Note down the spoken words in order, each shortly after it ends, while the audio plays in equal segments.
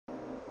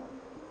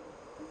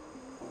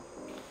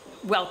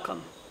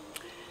Welcome.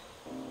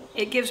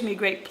 It gives me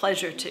great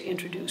pleasure to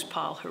introduce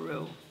Paul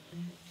Heroux.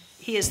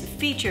 He is the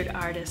featured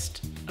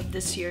artist of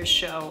this year's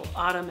show,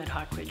 Autumn at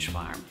Hawkridge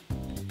Farm.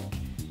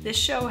 This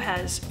show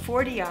has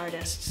 40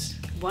 artists,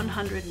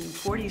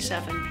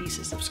 147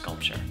 pieces of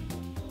sculpture.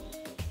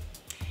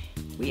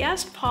 We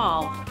asked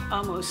Paul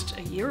almost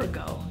a year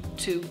ago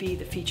to be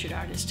the featured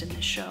artist in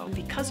this show.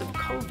 Because of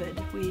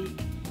COVID, we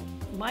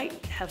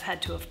might have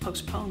had to have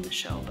postponed the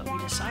show, but we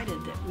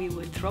decided that we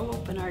would throw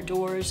open our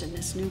doors in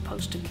this new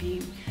post and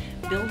beam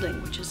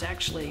building, which is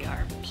actually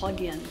our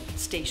plug-in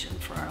station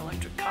for our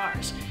electric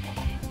cars,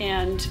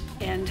 and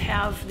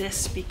have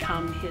this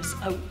become his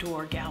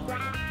outdoor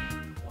gallery.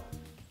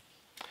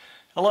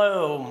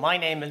 Hello, my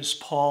name is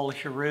Paul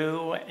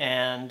Heroux,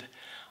 and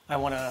I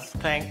want to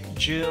thank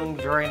June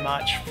very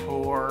much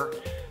for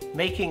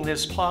making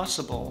this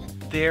possible.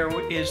 There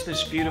is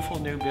this beautiful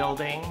new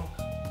building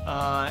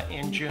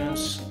in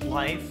June's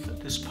life,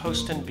 this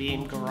post and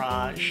beam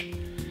garage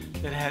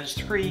that has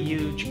 3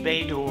 huge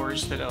bay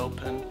doors that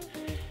open,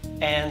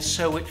 and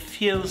so it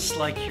feels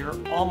like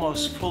you're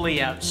almost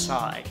fully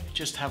outside,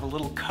 just have a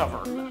little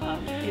cover.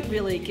 It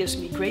really gives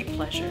me great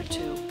pleasure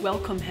to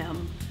welcome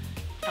him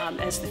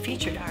as the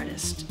featured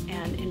artist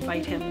and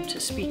invite him to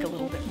speak a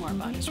little bit more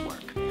about his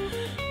work.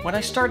 When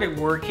I started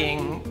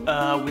working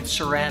with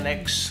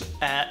ceramics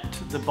at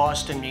the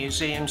Boston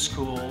Museum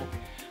School,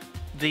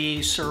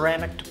 the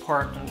ceramic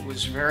department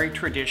was very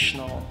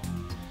traditional.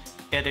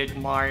 It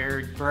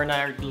admired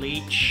Bernard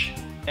Leach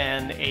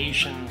and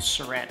Asian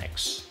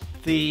ceramics.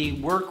 The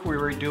work we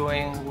were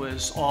doing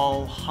was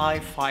all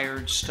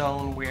high-fired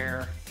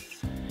stoneware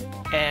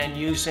and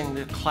using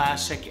the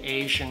classic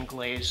Asian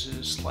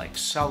glazes like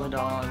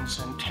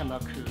celadons and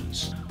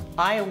temukus.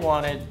 I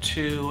wanted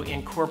to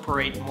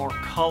incorporate more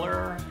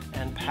color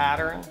and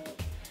pattern,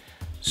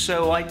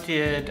 so I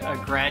did a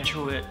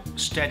graduate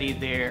study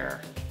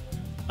there,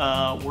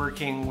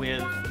 working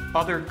with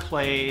other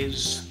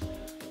clays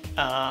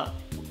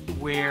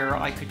where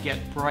I could get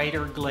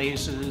brighter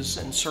glazes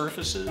and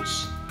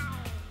surfaces,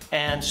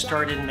 and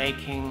started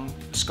making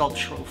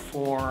sculptural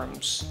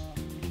forms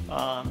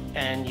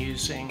and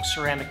using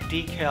ceramic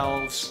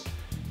decals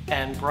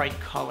and bright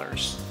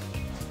colors.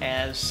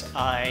 As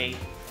I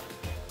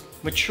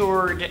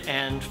matured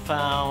and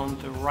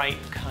found the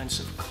right kinds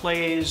of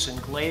clays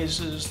and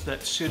glazes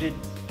that suited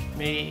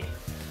me,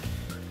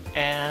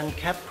 and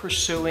kept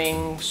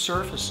pursuing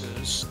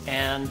surfaces,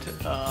 and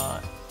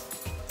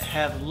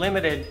have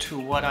limited to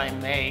what I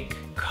make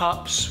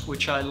cups,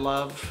 which I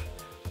love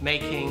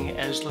making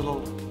as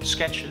little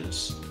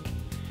sketches,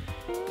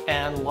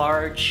 and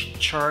large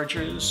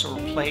chargers or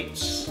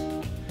plates,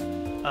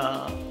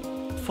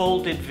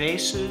 folded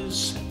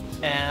vases,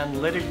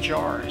 and lidded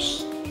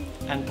jars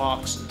and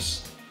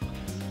boxes.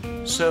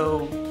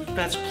 So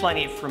that's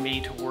plenty for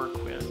me to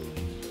work with,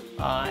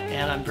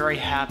 and I'm very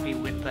happy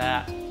with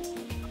that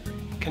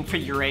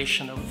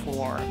configuration of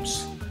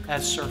forms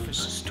as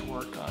surfaces to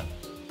work on.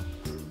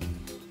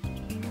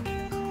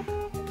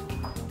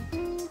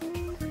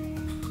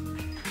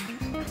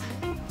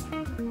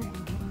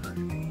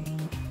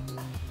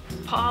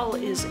 Paul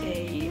is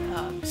a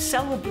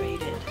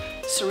celebrated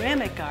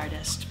ceramic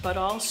artist, but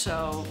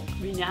also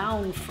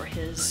renowned for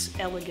his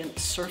elegant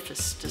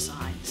surface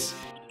designs.